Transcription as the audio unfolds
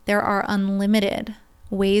there are unlimited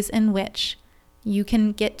ways in which you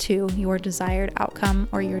can get to your desired outcome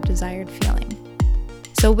or your desired feeling.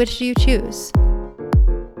 So which do you choose?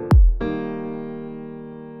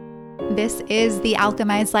 This is the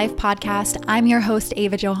Alchemized Life podcast. I'm your host,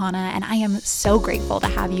 Ava Johanna, and I am so grateful to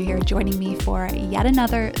have you here joining me for yet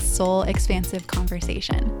another soul expansive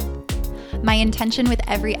conversation. My intention with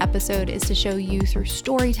every episode is to show you through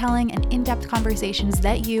storytelling and in-depth conversations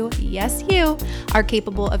that you, yes you, are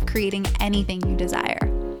capable of creating anything you desire.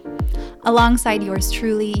 Alongside yours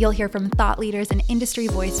truly, you'll hear from thought leaders and industry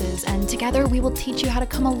voices, and together we will teach you how to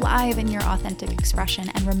come alive in your authentic expression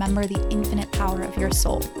and remember the infinite power of your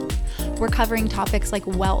soul. We're covering topics like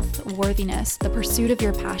wealth, worthiness, the pursuit of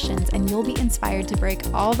your passions, and you'll be inspired to break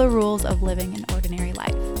all the rules of living an ordinary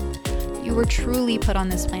life. You were truly put on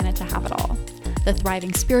this planet to have it all. The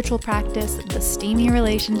thriving spiritual practice, the steamy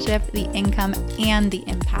relationship, the income, and the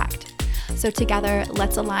impact. So together,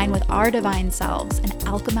 let's align with our divine selves and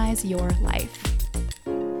alchemize your life.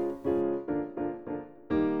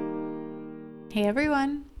 Hey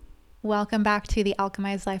everyone, welcome back to the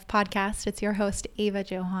Alchemized Life podcast. It's your host, Ava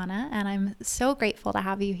Johanna, and I'm so grateful to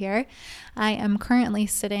have you here. I am currently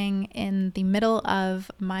sitting in the middle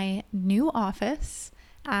of my new office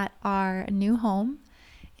at our new home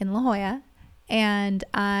in La Jolla, and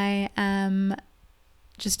I am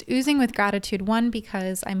just oozing with gratitude, one,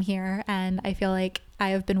 because I'm here and I feel like I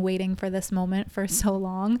have been waiting for this moment for so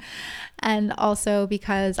long, and also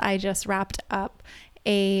because I just wrapped up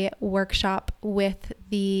a workshop with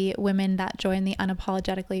the women that joined the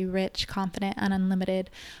Unapologetically Rich, Confident, and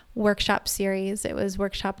Unlimited workshop series. It was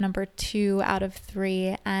workshop number 2 out of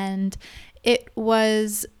 3, and it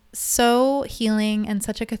was so healing and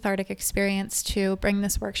such a cathartic experience to bring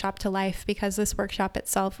this workshop to life, because this workshop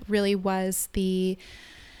itself really was the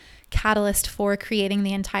catalyst for creating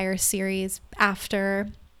the entire series after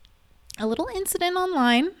a little incident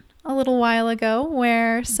online a little while ago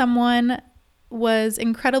where someone was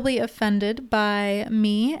incredibly offended by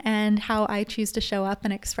me and how I choose to show up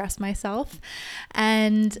and express myself.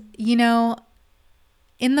 And, you know,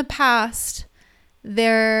 in the past,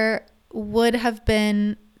 there would have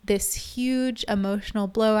been this huge emotional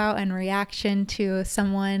blowout and reaction to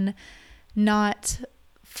someone not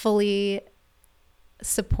fully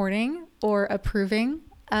supporting or approving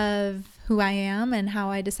of who I am and how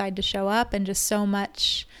I decide to show up, and just so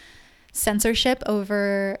much censorship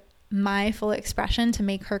over my full expression to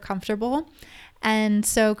make her comfortable. And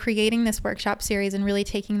so creating this workshop series and really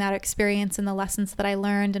taking that experience and the lessons that I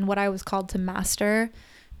learned and what I was called to master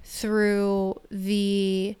through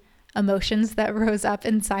the emotions that rose up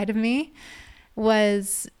inside of me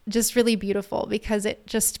was just really beautiful, because it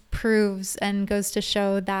just proves and goes to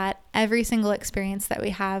show that every single experience that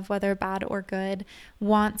we have, whether bad or good,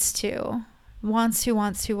 wants to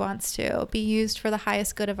be used for the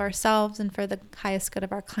highest good of ourselves and for the highest good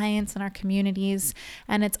of our clients and our communities.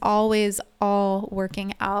 And it's always all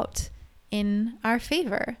working out in our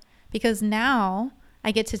favor, because now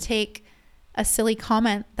I get to take a silly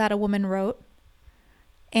comment that a woman wrote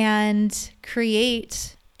and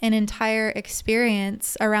create an entire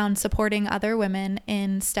experience around supporting other women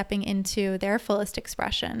in stepping into their fullest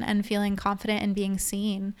expression and feeling confident in being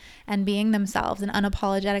seen and being themselves and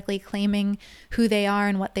unapologetically claiming who they are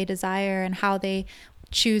and what they desire and how they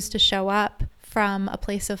choose to show up from a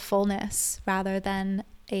place of fullness rather than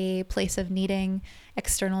a place of needing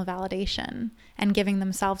external validation and giving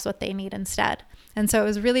themselves what they need instead. And so it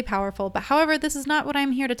was really powerful. But however, this is not what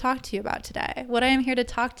I'm here to talk to you about today. What I am here to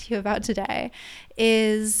talk to you about today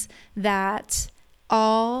is that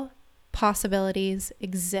all possibilities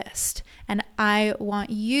exist. And I want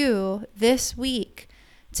you this week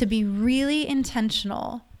to be really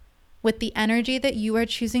intentional with the energy that you are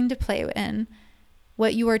choosing to play in,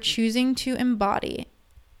 what you are choosing to embody,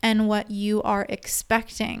 and what you are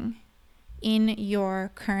expecting in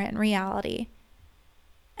your current reality.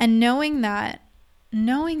 And knowing that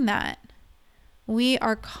we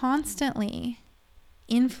are constantly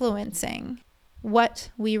influencing what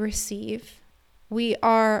we receive. We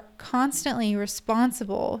are constantly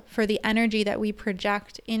responsible for the energy that we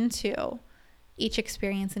project into each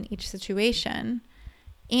experience and each situation.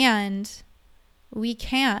 And we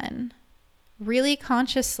can really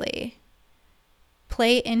consciously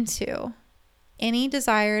play into any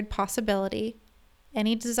desired possibility,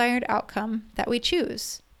 any desired outcome that we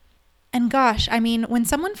choose. And gosh, I mean, when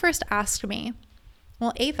someone first asked me,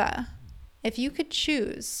 well, Ava, if you could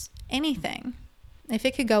choose anything, if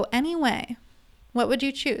it could go any way, what would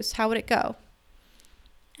you choose? How would it go?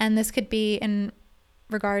 And this could be in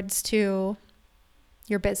regards to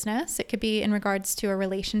your business. It could be in regards to a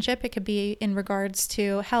relationship. It could be in regards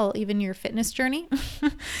to, hell, even your fitness journey.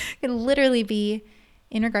 It could literally be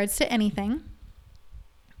in regards to anything.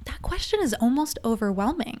 That question is almost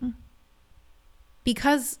overwhelming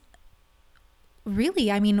because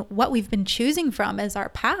really, I mean, what we've been choosing from is our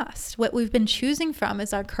past. What we've been choosing from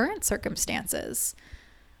is our current circumstances.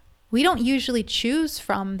 We don't usually choose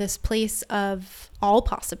from this place of all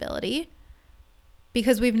possibility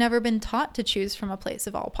because we've never been taught to choose from a place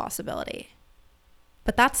of all possibility.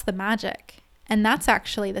 But that's the magic. And that's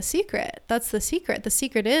actually the secret. That's the secret. The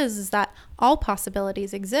secret is that all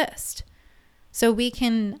possibilities exist. So we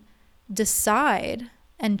can decide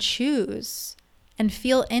and choose and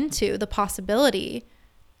feel into the possibility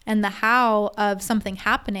and the how of something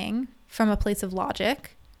happening from a place of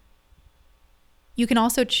logic. You can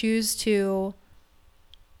also choose to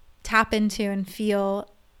tap into and feel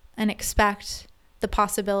and expect the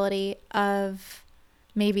possibility of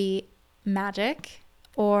maybe magic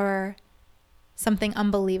or something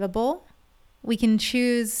unbelievable. We can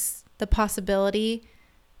choose the possibility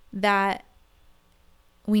that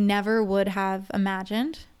we never would have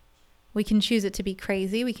imagined. We can choose it to be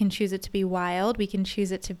crazy. We can choose it to be wild. We can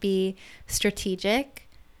choose it to be strategic.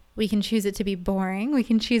 We can choose it to be boring. We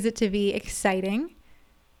can choose it to be exciting.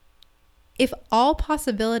 If all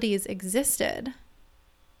possibilities existed,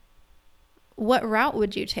 what route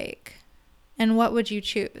would you take? And what would you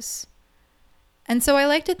choose? And so I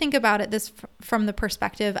like to think about it this from the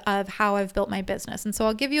perspective of how I've built my business. And so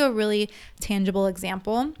I'll give you a really tangible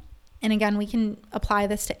example. And again, we can apply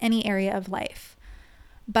this to any area of life.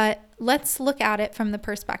 But let's look at it from the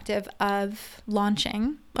perspective of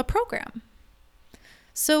launching a program.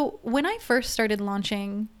 So when I first started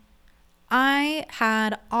launching, I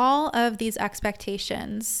had all of these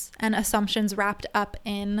expectations and assumptions wrapped up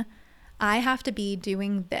in, I have to be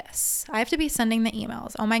doing this. I have to be sending the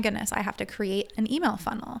emails. Oh my goodness, I have to create an email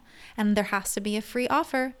funnel. And there has to be a free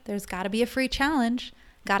offer. There's got to be a free challenge.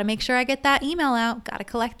 Got to make sure I get that email out. Got to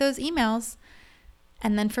collect those emails.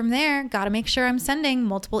 And then from there, got to make sure I'm sending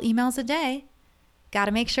multiple emails a day. Got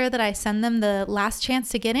to make sure that I send them the last chance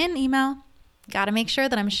to get in email. Got to make sure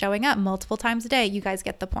that I'm showing up multiple times a day. You guys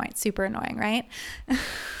get the point. Super annoying, right?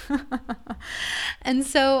 And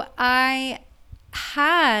so I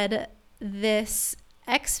had this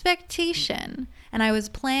expectation and I was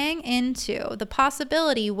playing into the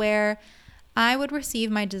possibility where I would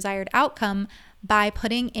receive my desired outcome by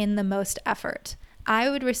putting in the most effort. I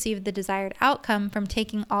would receive the desired outcome from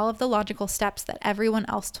taking all of the logical steps that everyone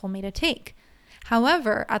else told me to take.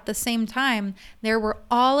 However, at the same time, there were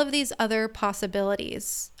all of these other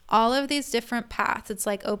possibilities, all of these different paths. It's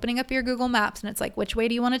like opening up your Google Maps and it's like, which way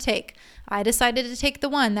do you want to take? I decided to take the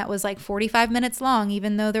one that was like 45 minutes long,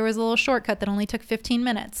 even though there was a little shortcut that only took 15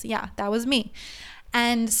 minutes. Yeah, that was me.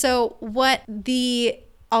 And so what the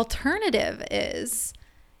alternative is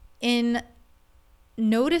in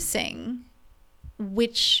noticing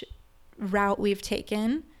which route we've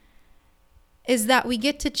taken is that we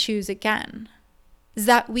get to choose again, is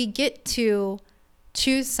that we get to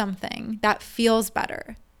choose something that feels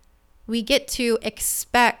better. We get to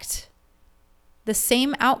expect the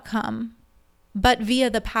same outcome, but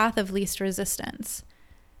via the path of least resistance.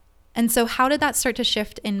 And so how did that start to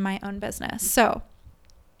shift in my own business? So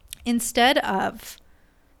instead of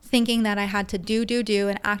thinking that I had to do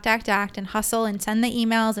and act and hustle and send the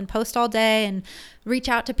emails and post all day and reach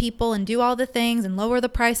out to people and do all the things and lower the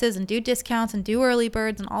prices and do discounts and do early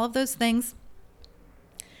birds and all of those things,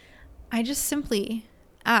 I just simply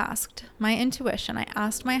asked my intuition, I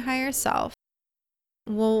asked my higher self,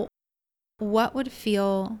 well, what would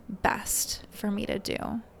feel best for me to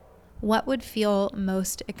do? What would feel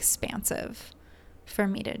most expansive for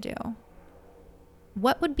me to do?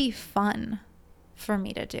 What would be fun for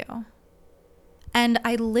me to do? And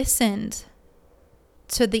I listened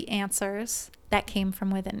to the answers that came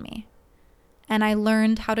from within me. And I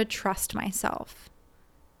learned how to trust myself.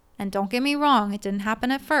 And don't get me wrong, it didn't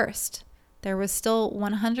happen at first. There was still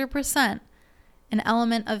 100% an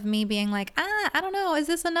element of me being like, I don't know, is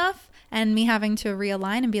this enough? And me having to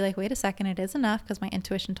realign and be like, wait a second, it is enough because my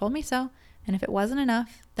intuition told me so. And if it wasn't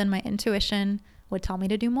enough, then my intuition would tell me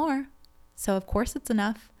to do more. So of course it's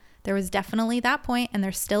enough. There was definitely that point, and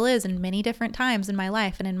there still is in many different times in my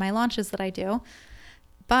life and in my launches that I do.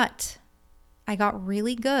 But I got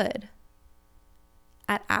really good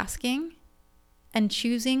at asking and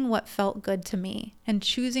choosing what felt good to me and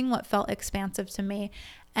choosing what felt expansive to me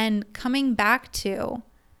and coming back to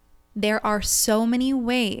there are so many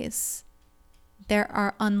ways, there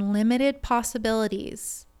are unlimited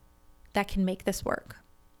possibilities that can make this work.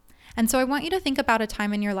 And so I want you to think about a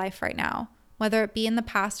time in your life right now whether it be in the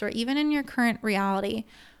past or even in your current reality,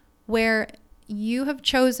 where you have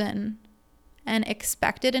chosen and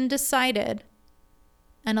expected and decided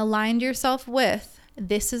and aligned yourself with,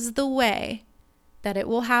 this is the way that it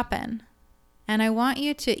will happen. And I want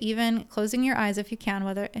you to, even closing your eyes if you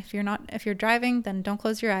can, if you're driving, then don't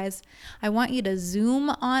close your eyes. I want you to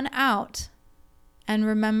zoom on out and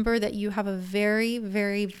remember that you have a very,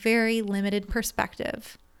 very, very limited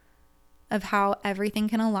perspective of how everything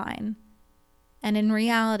can align. And in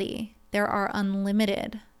reality, there are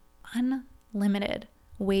unlimited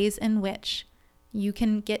ways in which you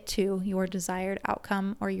can get to your desired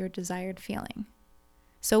outcome or your desired feeling.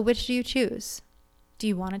 So which do you choose? Do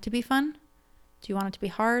you want it to be fun? Do you want it to be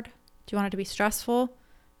hard? Do you want it to be stressful?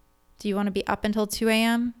 Do you want to be up until 2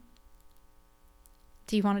 a.m.?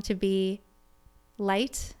 Do you want it to be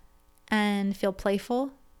light and feel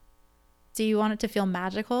playful? Do you want it to feel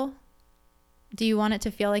magical? Do you want it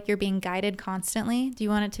to feel like you're being guided constantly? Do you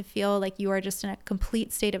want it to feel like you are just in a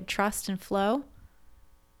complete state of trust and flow?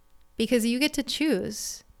 Because you get to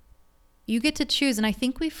choose. You get to choose. And I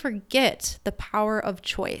think we forget the power of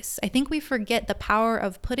choice. I think we forget the power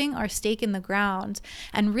of putting our stake in the ground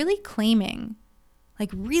and really claiming,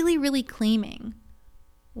 really claiming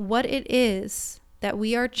what it is that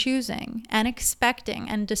we are choosing and expecting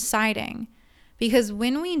and deciding. Because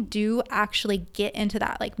when we do actually get into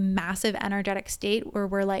that massive energetic state where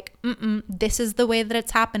we're like, this is the way that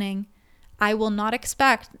it's happening, I will not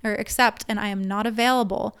accept, and I am not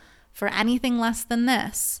available for anything less than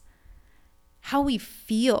this. How we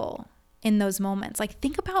feel in those moments.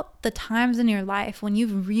 Think about the times in your life when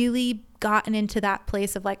you've really gotten into that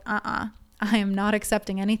place of I am not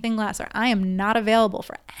accepting anything less, or I am not available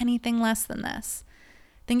for anything less than this.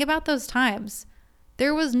 Think about those times.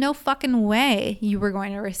 There was no fucking way you were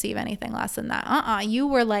going to receive anything less than that. You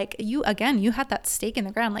were you had that stake in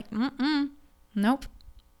the ground, nope,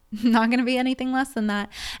 not going to be anything less than that.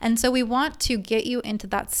 And so we want to get you into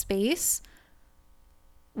that space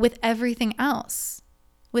with everything else,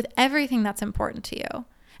 with everything that's important to you.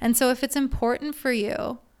 And so if it's important for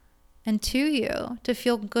you and to you to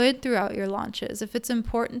feel good throughout your launches, if it's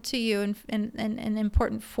important to you and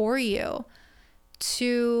important for you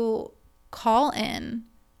to call in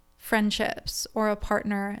friendships or a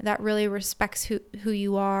partner that really respects who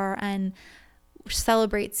you are and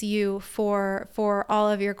celebrates you for all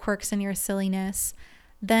of your quirks and your silliness,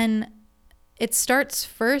 then it starts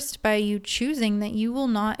first by you choosing that you will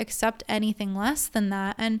not accept anything less than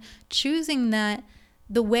that, and choosing that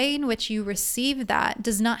the way in which you receive that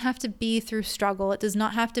does not have to be through struggle. It does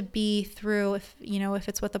not have to be through, if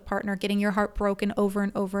it's with a partner, getting your heart broken over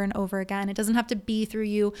and over and over again. It doesn't have to be through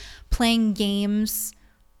you playing games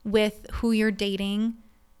with who you're dating.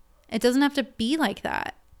 It doesn't have to be like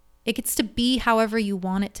that. It gets to be however you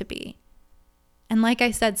want it to be. And like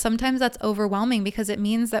I said, sometimes that's overwhelming because it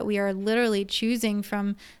means that we are literally choosing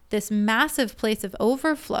from this massive place of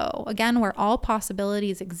overflow, again, where all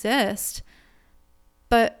possibilities exist.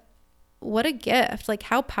 But what a gift,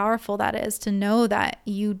 how powerful that is to know that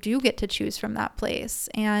you do get to choose from that place.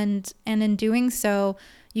 And in doing so,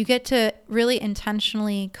 you get to really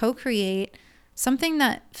intentionally co-create something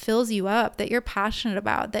that fills you up, that you're passionate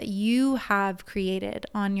about, that you have created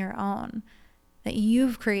on your own, that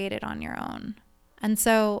you've created on your own. And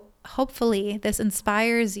so hopefully this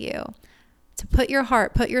inspires you to put your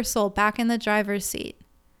heart, put your soul back in the driver's seat,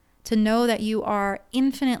 to know that you are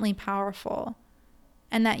infinitely powerful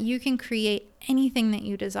and that you can create anything that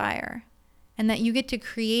you desire, and that you get to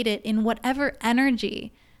create it in whatever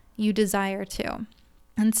energy you desire to.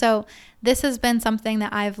 And so this has been something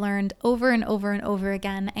that I've learned over and over and over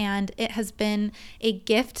again, and it has been a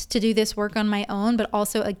gift to do this work on my own, but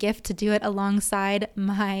also a gift to do it alongside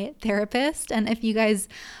my therapist. And if you guys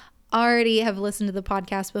already have listened to the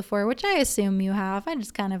podcast before, which I assume you have, I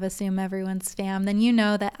just kind of assume everyone's spam, then you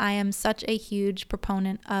know that I am such a huge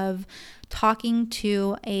proponent of talking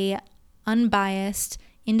to a unbiased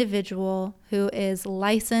individual who is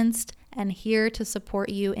licensed and here to support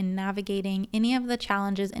you in navigating any of the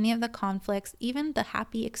challenges, any of the conflicts, even the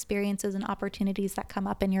happy experiences and opportunities that come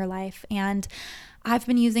up in your life. And I've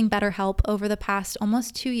been using BetterHelp over the past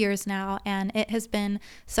almost 2 years now, and it has been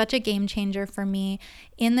such a game changer for me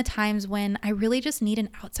in the times when I really just need an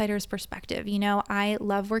outsider's perspective. I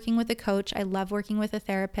love working with a coach, I love working with a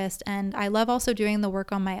therapist, and I love also doing the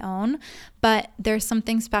work on my own, but there's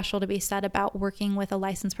something special to be said about working with a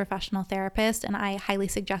licensed professional therapist, and I highly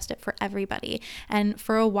suggest it for everybody. And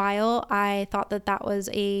for a while, I thought that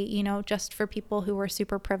was just for people who were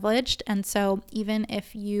super privileged. And so even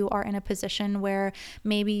if you are in a position where or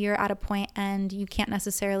maybe you're at a point and you can't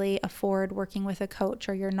necessarily afford working with a coach,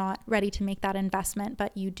 or you're not ready to make that investment,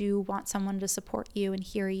 but you do want someone to support you and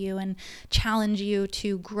hear you and challenge you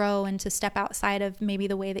to grow and to step outside of maybe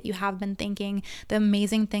the way that you have been thinking. The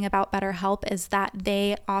amazing thing about BetterHelp is that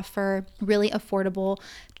they offer really affordable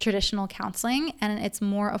traditional counseling, and it's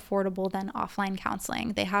more affordable than offline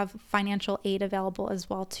counseling. They have financial aid available as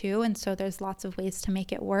well too, and so there's lots of ways to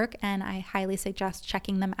make it work, and I highly suggest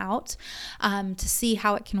checking them out to see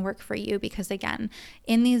how it can work for you, because again,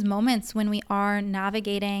 in these moments when we are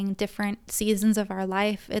navigating different seasons of our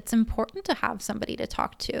life, it's important to have somebody to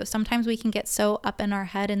talk to. Sometimes we can get so up in our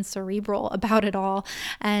head and cerebral about it all,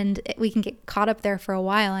 and we can get caught up there for a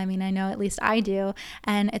while. I mean, I know at least I do,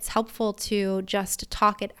 and it's helpful to just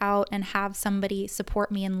talk it out and have somebody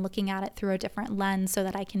support me in looking at it through a different lens so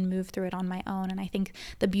that I can move through it on my own. And I think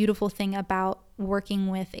the beautiful thing about working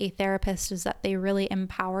with a therapist is that they really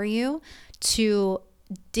empower you to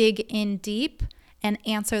dig in deep and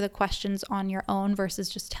answer the questions on your own versus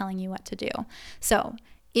just telling you what to do. So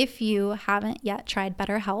if you haven't yet tried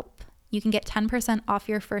BetterHelp, you can get 10% off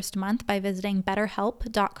your first month by visiting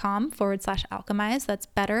betterhelp.com/alchemized. That's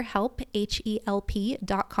BetterHelp,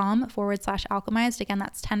 HELP.com/alchemized. Again,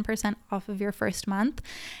 that's 10% off of your first month.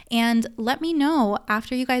 And let me know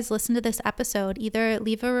after you guys listen to this episode, either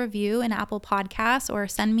leave a review in Apple Podcasts or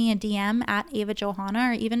send me a DM at Ava Johanna,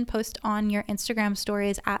 or even post on your Instagram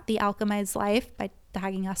stories at The Alchemized Life by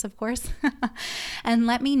tagging us, of course, and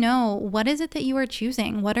let me know, what is it that you are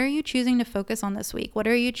choosing? What are you choosing to focus on this week? What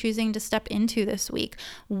are you choosing to step into this week?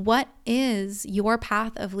 What is your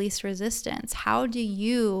path of least resistance? How do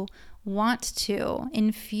you want to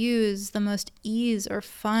infuse the most ease or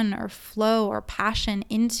fun or flow or passion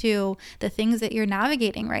into the things that you're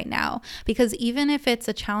navigating right now? Because even if it's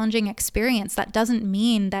a challenging experience, that doesn't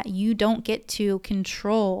mean that you don't get to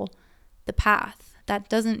control the path. That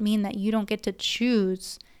doesn't mean that you don't get to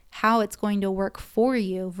choose how it's going to work for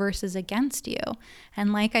you versus against you.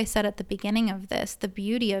 And like I said at the beginning of this, the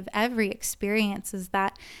beauty of every experience is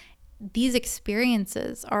that these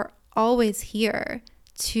experiences are always here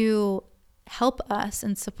to help us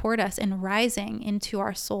and support us in rising into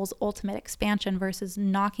our soul's ultimate expansion versus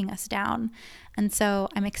knocking us down. And so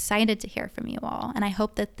I'm excited to hear from you all. And I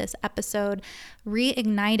hope that this episode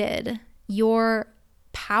reignited your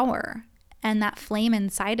power and that flame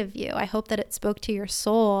inside of you. I hope that it spoke to your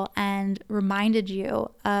soul and reminded you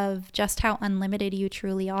of just how unlimited you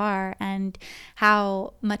truly are and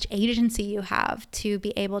how much agency you have to be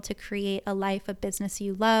able to create a life, a business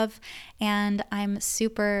you love. And I'm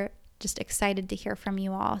super just excited to hear from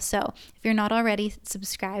you all. So if you're not already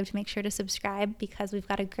subscribed, make sure to subscribe, because we've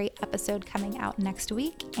got a great episode coming out next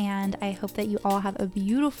week. And I hope that you all have a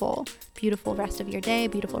beautiful, beautiful rest of your day,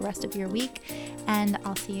 beautiful rest of your week. And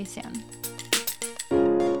I'll see you soon.